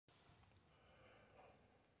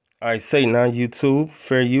I say now, YouTube,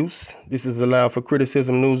 fair use. This is allowed for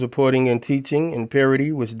criticism, news reporting, and teaching, and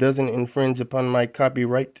parody, which doesn't infringe upon my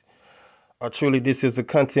copyright. Truly, this is a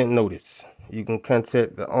content notice. You can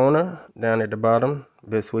contact the owner down at the bottom,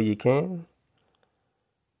 best way you can.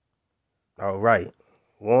 All right.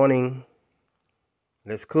 Warning.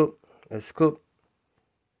 Let's cook. Let's cook.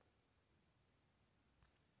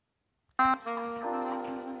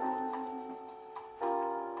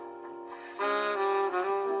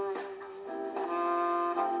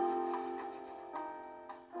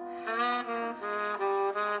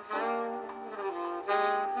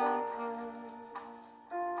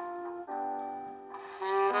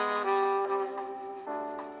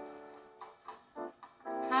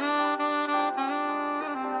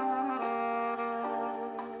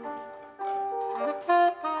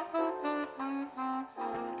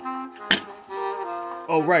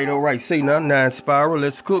 All right. Say now, 9 Spiral.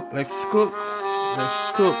 Let's cook. Let's cook. Let's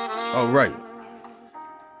cook. All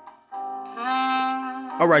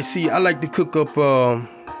right. See, I like to cook up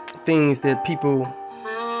things that people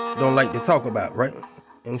don't like to talk about, right?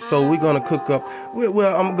 And so we're gonna cook up.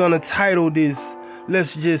 Well, I'm gonna title this.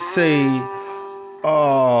 Let's just say,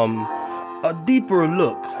 a deeper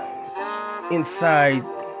look inside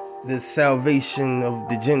the salvation of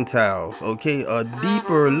the Gentiles. Okay, a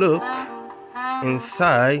deeper look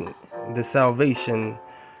inside the salvation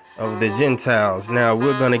of the Gentiles. Now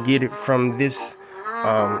we're gonna get it from this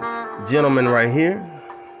gentleman right here.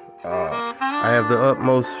 I have the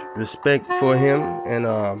utmost respect for him and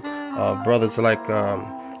brothers like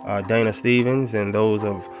Dana Stevens and those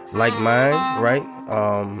of like mind, right?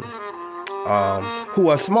 Who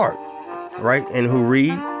are smart, right, and who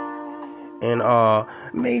read and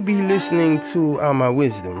maybe listening to my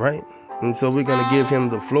wisdom, right? And so we're gonna give him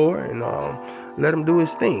the floor and let him do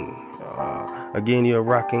his thing. Again, you're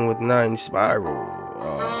rocking with 9 Spiral.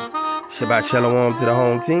 Shabbat Shalom to the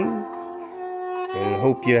home team. And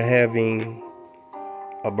hope you're having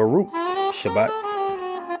a Baruch Shabbat.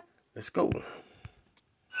 Let's go.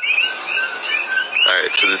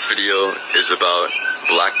 Alright, so this video is about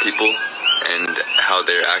black people and how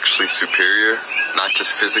they're actually superior, not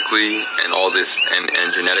just physically and all this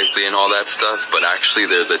and genetically and all that stuff, but actually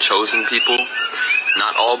they're the chosen people.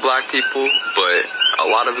 Not all black people, but a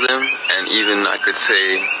lot of them, and even I could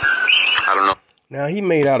say, I don't know. Now he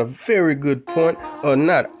made out a very good point.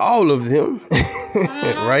 Not all of them,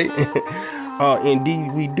 right?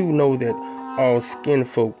 Indeed, we do know that all skin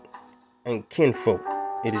folk and kinfolk.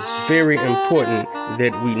 It is very important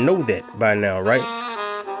that we know that by now, right?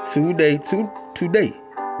 Today,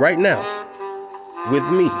 right now, with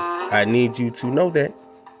me, I need you to know that.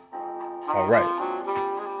 All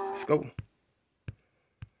right, let's go.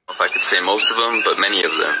 If I could say most of them, but many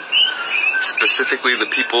of them. Specifically the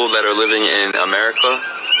people that are living in America,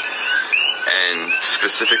 and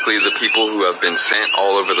specifically the people who have been sent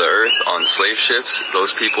all over the earth on slave ships.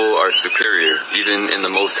 Those people are superior, even in the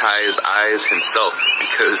Most High's eyes himself,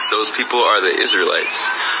 because those people are the Israelites.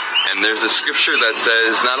 And there's a scripture that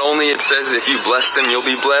says, not only it says if you bless them, you'll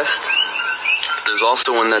be blessed, there's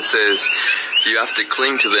also one that says you have to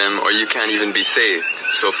cling to them or you can't even be saved.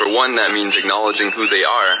 So for one, that means acknowledging who they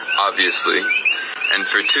are, obviously. And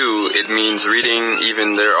for two, it means reading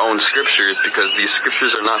even their own scriptures, because these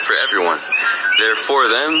scriptures are not for everyone. They're for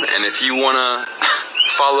them, and if you want to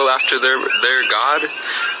follow after their God,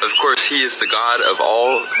 of course he is the God of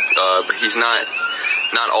all, but he's not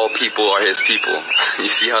all people are his people. You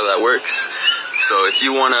see how that works? So if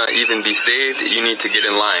you want to even be saved, you need to get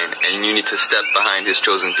in line, and you need to step behind his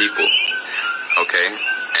chosen people. Okay?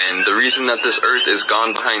 And the reason that this earth is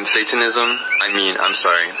gone behind Satanism,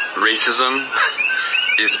 racism,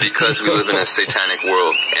 is because we live in a satanic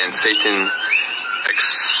world, and Satan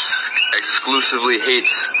exclusively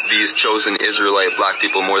hates these chosen Israelite black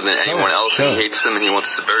people more than anyone else, and he hates them and he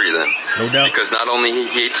wants to bury them. No doubt. Because not only he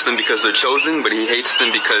hates them because they're chosen, but he hates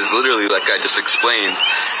them because literally, like I just explained,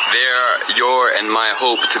 they're your and my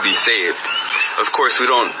hope to be saved. Of course, we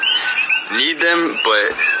don't need them,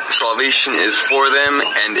 but salvation is for them,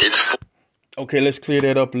 and it's for... Okay, let's clear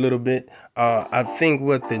that up a little bit. I think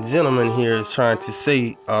what the gentleman here is trying to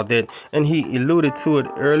say, that, and he alluded to it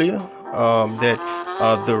earlier, that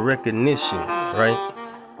the recognition, right,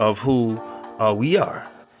 of who we are,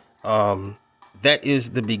 that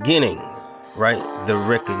is the beginning, right? The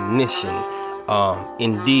recognition.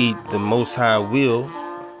 Indeed, the Most High will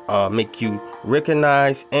make you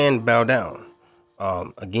recognize and bow down.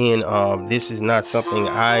 Again, this is not something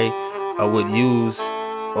I would use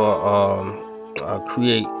or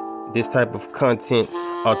create this type of content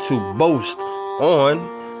to boast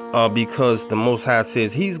on, because the Most High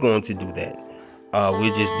says he's going to do that.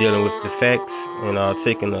 We're just dealing with the facts and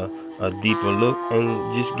taking a deeper look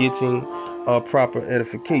and just getting proper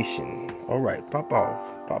edification. All right, pop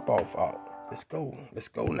off out. Let's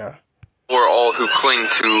go now. Or all who cling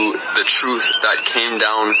to the truth that came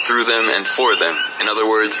down through them and for them. In other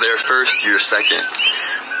words, they're first, you're second.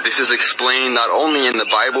 This is explained not only in the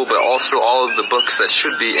Bible, but also all of the books that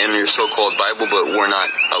should be in your so-called Bible, but were not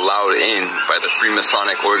allowed in by the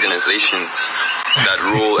Freemasonic organizations that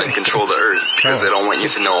rule and control the earth, because they don't want you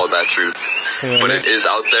to know all that truth. But it is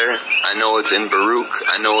out there. I know it's in Baruch.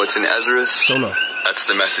 I know it's in Ezra's. So no. That's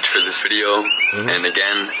the message for this video. And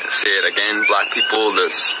again, say it again, black people,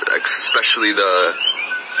 especially the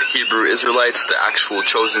Hebrew Israelites, the actual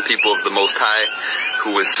chosen people of the Most High,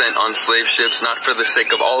 who was sent on slave ships, not for the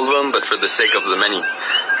sake of all of them, but for the sake of the many.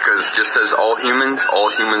 Because just as all humans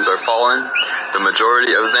are fallen, the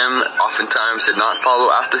majority of them oftentimes did not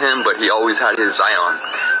follow after him, but he always had his Zion.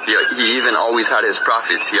 He even always had his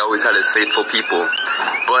prophets. He always had his faithful people.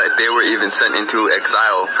 But they were even sent into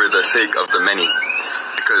exile for the sake of the many.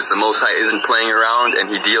 Because the Most High isn't playing around, and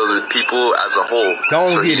he deals with people as a whole.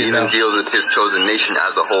 So he even deals with his chosen nation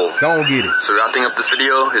as a whole. Don't get it. So wrapping up this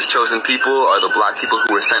video, his chosen people are the black people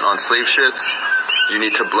who were sent on slave ships. You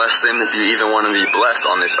need to bless them if you even want to be blessed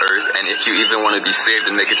on this earth. And if you even want to be saved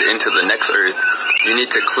and make it into the next earth, you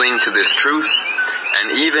need to cling to this truth.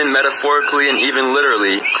 And even metaphorically and even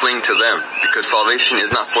literally cling to them. Because salvation is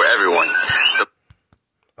not for everyone.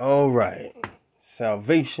 All right.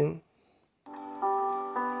 Salvation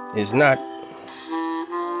is not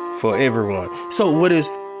for everyone. So what is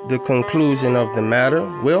the conclusion of the matter?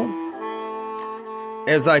 Well,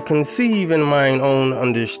 as I conceive in mine own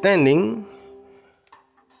understanding,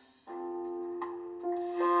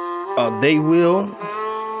 they will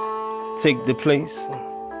take the place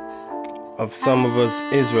of some of us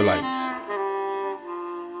Israelites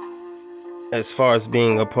as far as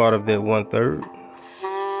being a part of that 1/3.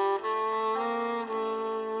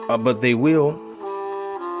 But they will.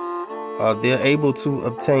 They're able to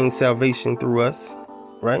obtain salvation through us,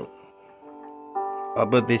 right?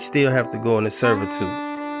 But they still have to go into servitude.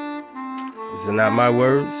 These are not my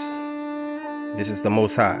words. This is the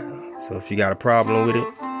Most High. So if you got a problem with it,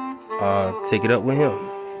 take it up with him.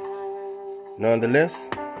 Nonetheless,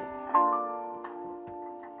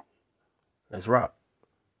 let's rock.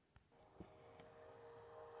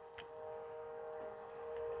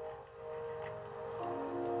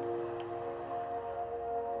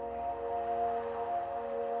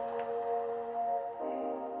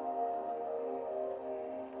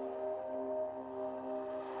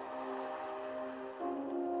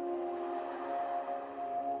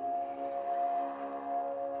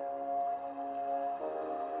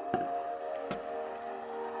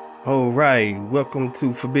 All right, welcome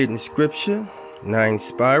to Forbidden Scripture, 9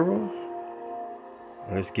 Spiral.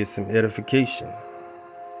 Let's get some edification.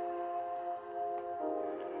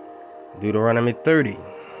 Deuteronomy 30,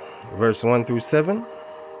 verse 1 through 7.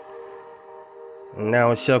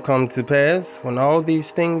 Now it shall come to pass, when all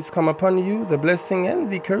these things come upon you, the blessing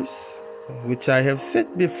and the curse, which I have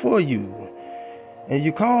set before you, and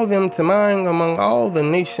you call them to mind among all the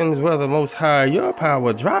nations where the Most High your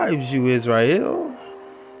power drives you, Israel,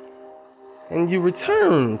 and you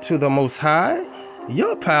return to the Most High,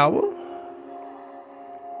 your power,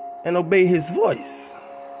 and obey his voice,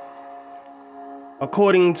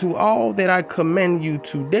 according to all that I command you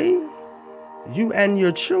today, you and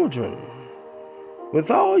your children,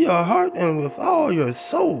 with all your heart and with all your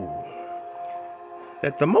soul,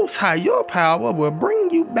 that the Most High your power will bring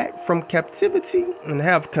you back from captivity and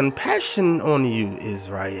have compassion on you,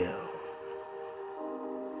 Israel,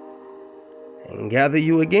 and gather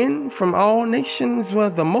you again from all nations where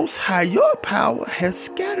the Most High your power has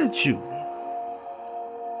scattered you.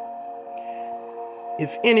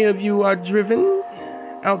 If any of you are driven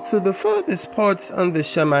out to the furthest parts under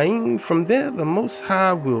Shemaim, from there the Most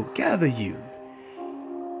High will gather you,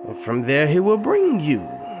 and from there he will bring you.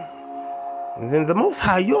 And then the Most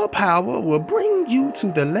High your power will bring you to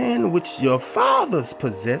the land which your fathers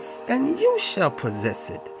possess, and you shall possess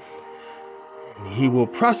it. He will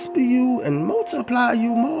prosper you and multiply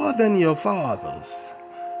you more than your fathers.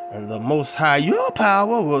 And the Most High your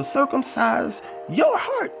power will circumcise your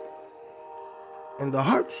heart and the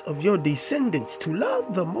hearts of your descendants to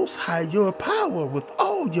love the Most High your power with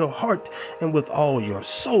all your heart and with all your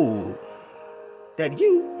soul, that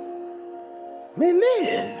you may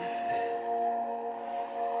live.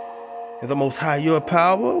 And the Most High your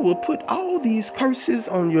power will put all these curses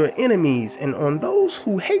on your enemies and on those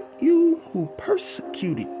who hate you, who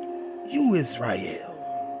persecuted you, Israel.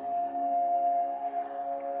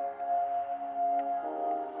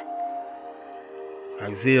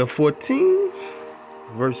 Isaiah 14,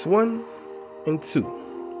 verse 1 and 2.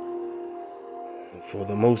 For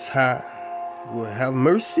the Most High will have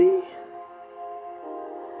mercy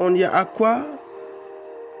on Yahweh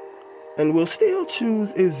and will still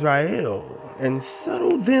choose Israel and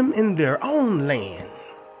settle them in their own land.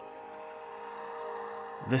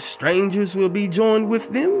 The strangers will be joined with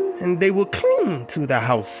them, and they will cling to the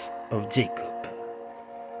house of Jacob.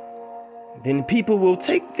 Then people will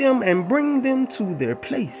take them and bring them to their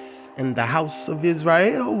place, and the house of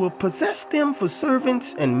Israel will possess them for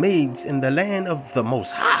servants and maids in the land of the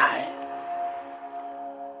Most High.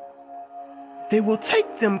 They will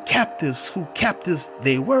take them captives who captives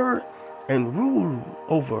they were, and rule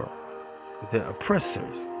over the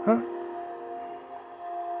oppressors.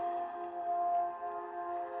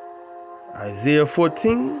 Isaiah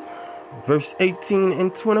 14, verse 18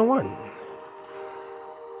 and 21.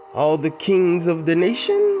 All the kings of the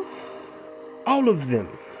nation, all of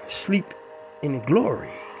them sleep in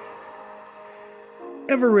glory.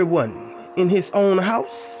 Everyone in his own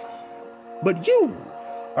house, but you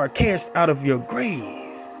are cast out of your grave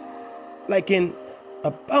like an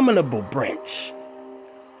abominable branch,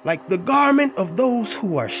 like the garment of those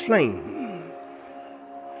who are slain,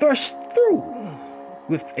 thrust through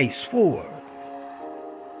with a sword,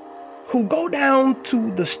 who go down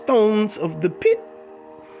to the stones of the pit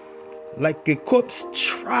like a corpse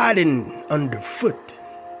trodden underfoot.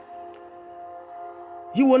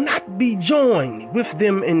 You will not be joined with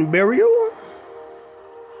them in burial,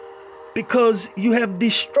 because you have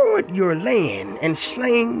destroyed your land and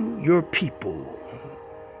slain your people.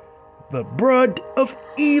 The blood of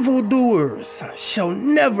evildoers shall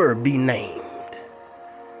never be named.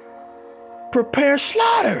 Prepare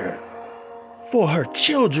slaughter for her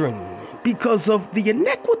children because of the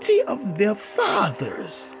iniquity of their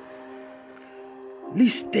fathers,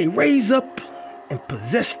 lest they raise up and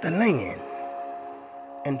possess the land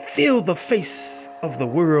and fill the face of the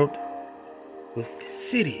world with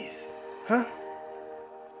cities.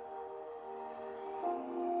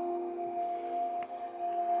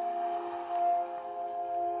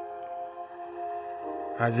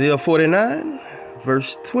 Isaiah 49,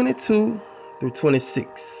 verse 22 through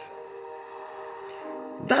 26.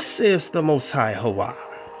 Thus says the Most High Yahweh,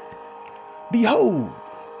 behold,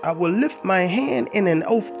 I will lift my hand in an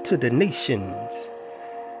oath to the nations,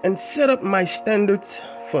 and set up my standards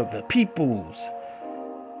for the peoples.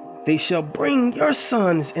 They shall bring your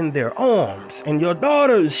sons in their arms, and your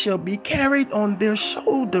daughters shall be carried on their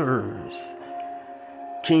shoulders.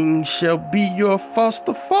 Kings shall be your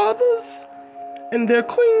foster fathers, and their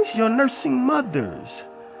queens your nursing mothers.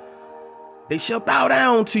 They shall bow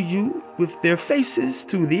down to you with their faces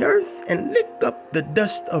to the earth and lick up the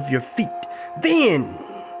dust of your feet. Then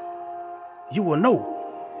you will know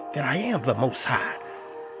that I am the Most High,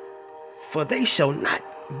 for they shall not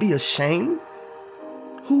be ashamed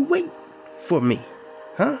who wait for me.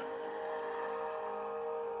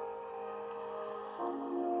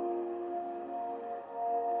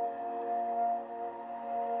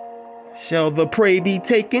 Shall the prey be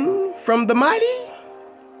taken from the mighty,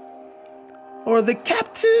 or the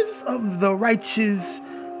captives of the righteous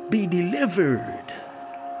be delivered?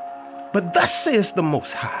 But thus says the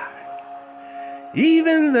Most High,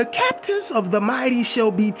 even the captives of the mighty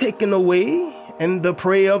shall be taken away, and the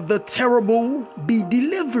prey of the terrible be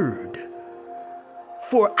delivered.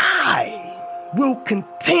 For I will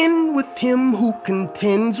contend with him who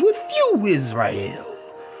contends with you, Israel,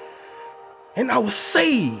 and I will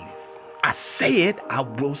save. I said I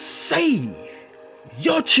will save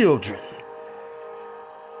your children.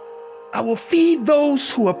 I will feed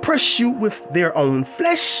those who oppress you with their own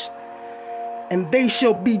flesh, and they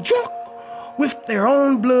shall be drunk with their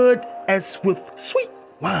own blood as with sweet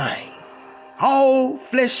wine. All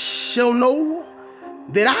flesh shall know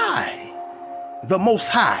that I, the Most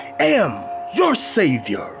High, am your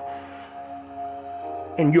Savior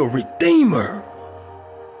and your Redeemer,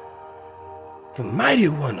 the Mighty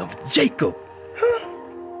One of Jacob.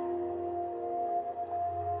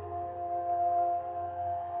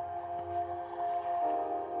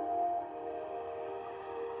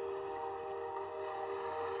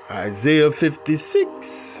 Isaiah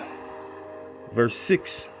 56, verse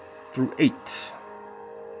 6 through 8.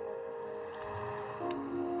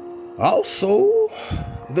 Also,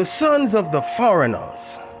 the sons of the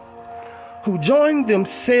foreigners who joined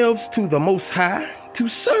themselves to the Most High to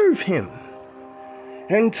serve him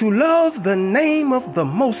and to love the name of the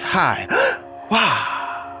Most High.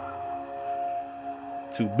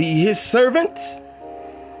 To be his servants,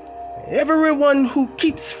 everyone who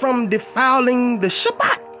keeps from defiling the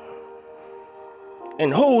Shabbat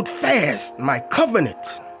and hold fast my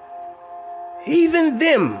covenant. Even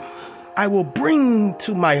them I will bring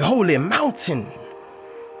to my holy mountain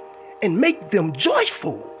and make them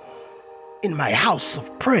joyful in my house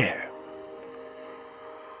of prayer.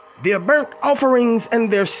 Their burnt offerings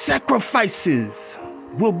and their sacrifices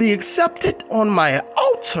will be accepted on my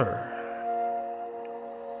altar.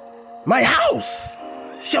 My house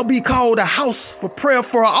shall be called a house for prayer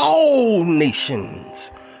for all nations.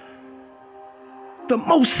 The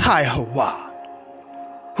Most High Yahweh,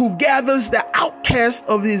 who gathers the outcast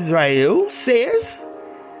of Israel, says,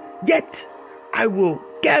 yet I will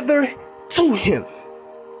gather to him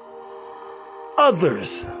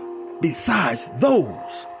others besides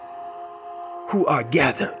those who are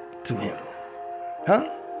gathered to him. Huh?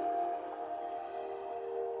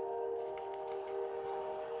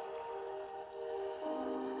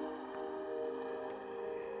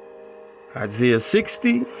 Isaiah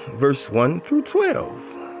 60, verse 1 through 12.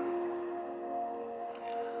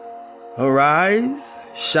 Arise,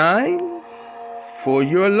 shine, for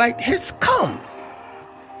your light has come,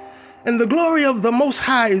 and the glory of the Most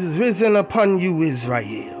High is risen upon you,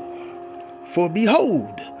 Israel. For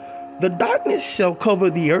behold, the darkness shall cover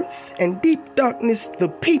the earth, and deep darkness the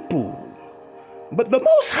people. But the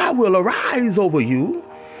Most High will arise over you.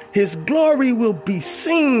 His glory will be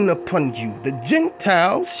seen upon you. The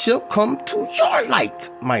Gentiles shall come to your light,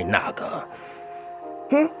 my Naga.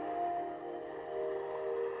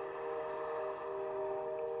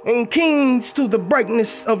 And kings to the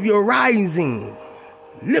brightness of your rising.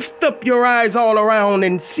 Lift up your eyes all around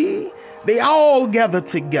and see, they all gather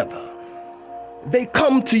together. They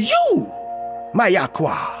come to you, my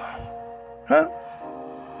Yahweh.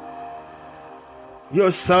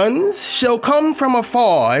 Your sons shall come from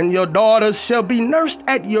afar, and your daughters shall be nursed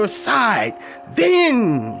at your side.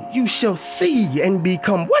 Then you shall see and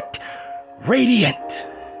become what? Radiant.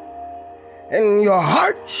 And your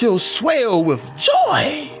heart shall swell with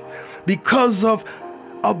joy, because of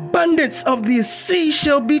abundance of the sea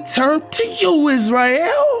shall be turned to you,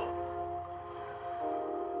 Israel.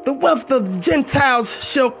 The wealth of the Gentiles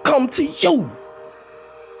shall come to you,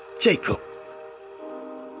 Jacob.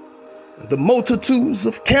 The multitudes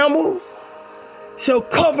of camels shall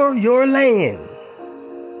cover your land.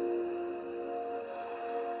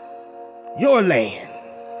 Your land.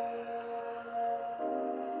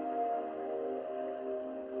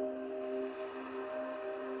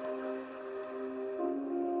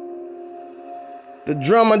 The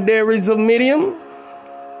dromedaries of Midian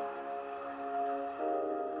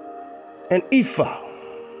and Ephah,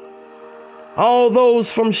 all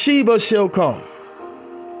those from Sheba shall come.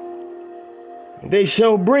 They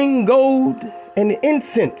shall bring gold and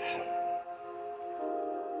incense,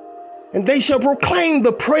 and they shall proclaim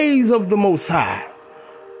the praise of the Most High.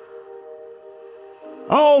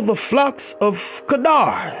 All the flocks of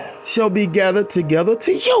Kedar shall be gathered together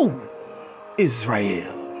to you,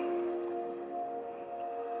 Israel.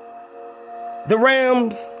 The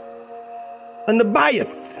rams and the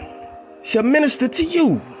Nebaioth shall minister to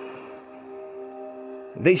you.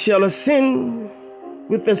 They shall ascend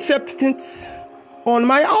with acceptance on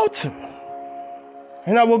my altar,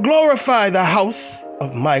 and I will glorify the house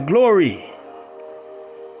of my glory.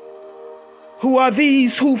 Who are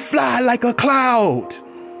these who fly like a cloud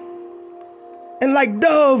and like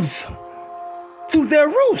doves to their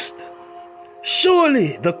roost?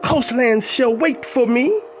 Surely the coastlands shall wait for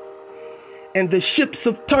me, and the ships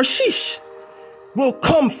of Tarshish will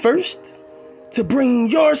come first to bring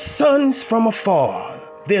your sons from afar,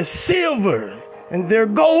 their silver and their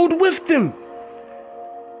gold with them,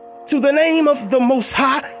 to the name of the Most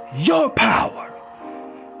High, your power,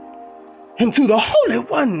 and to the Holy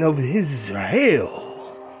One of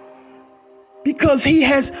Israel, because he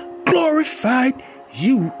has glorified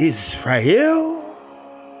you, Israel.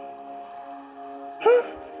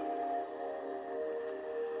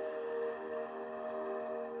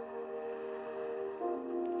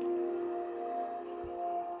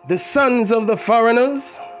 The sons of the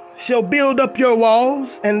foreigners shall build up your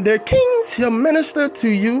walls, and their kings shall minister to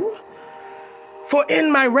you. For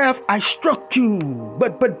in my wrath I struck you,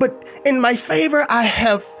 but in my favor I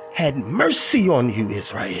have had mercy on you,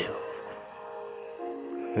 Israel.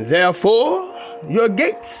 Therefore your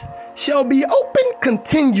gates shall be open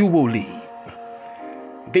continually.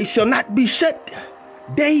 They shall not be shut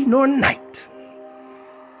day nor night,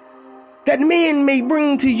 that men may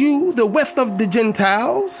bring to you the wealth of the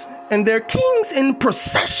Gentiles and their kings in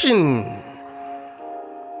procession.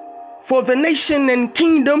 For the nation and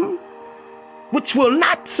kingdom which will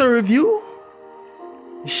not serve you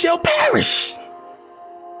shall perish,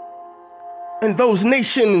 and those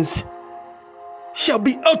nations shall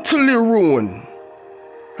be utterly ruined.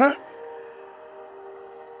 Huh?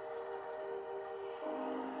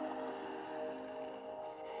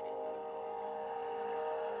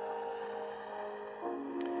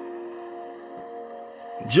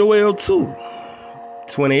 Joel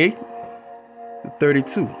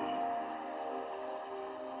 2:28-32.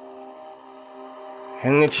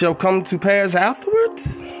 And it shall come to pass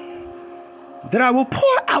afterwards that I will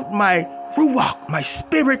pour out my ruach, my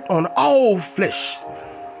spirit, on all flesh.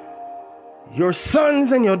 Your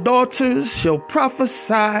sons and your daughters shall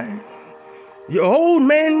prophesy. Your old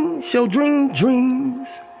men shall dream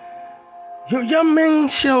dreams. Your young men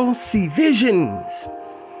shall see visions.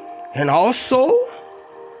 And also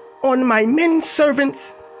on my men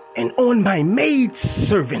servants and on my maid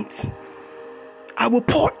servants I will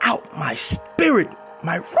pour out my spirit,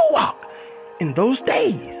 my ruach, in those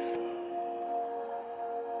days.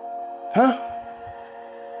 Huh?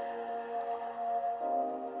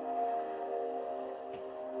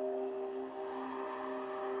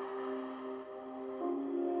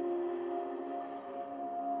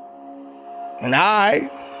 And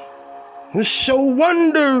I will show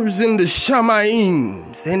wonders in the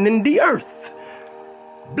Shemaims and in the earth,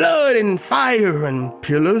 blood and fire and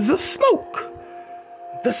pillars of smoke.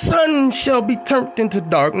 The sun shall be turned into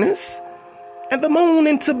darkness and the moon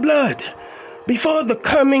into blood before the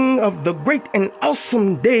coming of the great and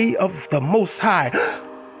awesome day of the Most High.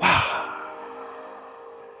 Wow.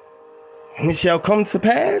 And it shall come to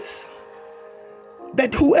pass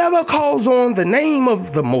that whoever calls on the name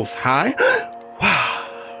of the Most High, wow,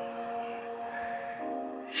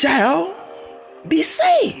 shall be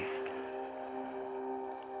saved.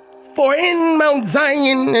 For in Mount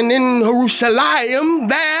Zion and in Jerusalem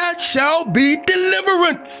there shall be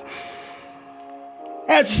deliverance,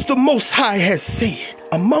 as the Most High has said,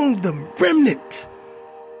 among the remnant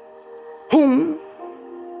whom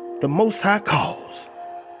the Most High calls.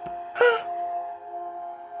 Huh?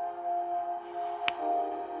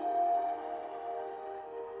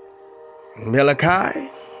 Malachi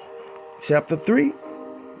chapter 3,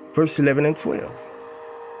 verse 11 and 12.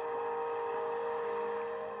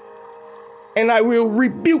 And I will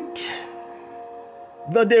rebuke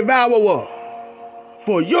the devourer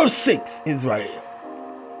for your sakes, Israel,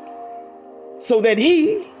 so that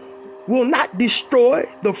he will not destroy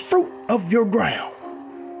the fruit of your ground,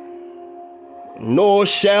 nor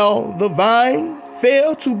shall the vine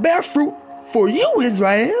fail to bear fruit for you,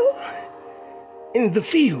 Israel, in the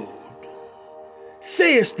field,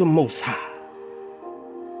 says the Most High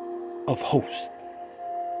of hosts.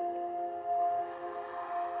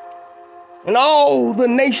 And all the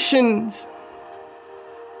nations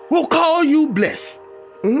will call you blessed.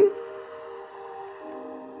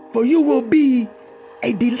 For you will be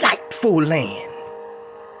a delightful land,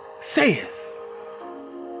 says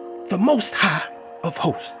the Most High of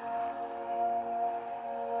hosts.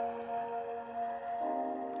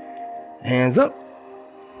 Hands up.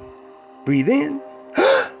 Breathe in.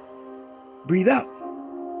 Breathe out.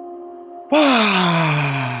 Wow.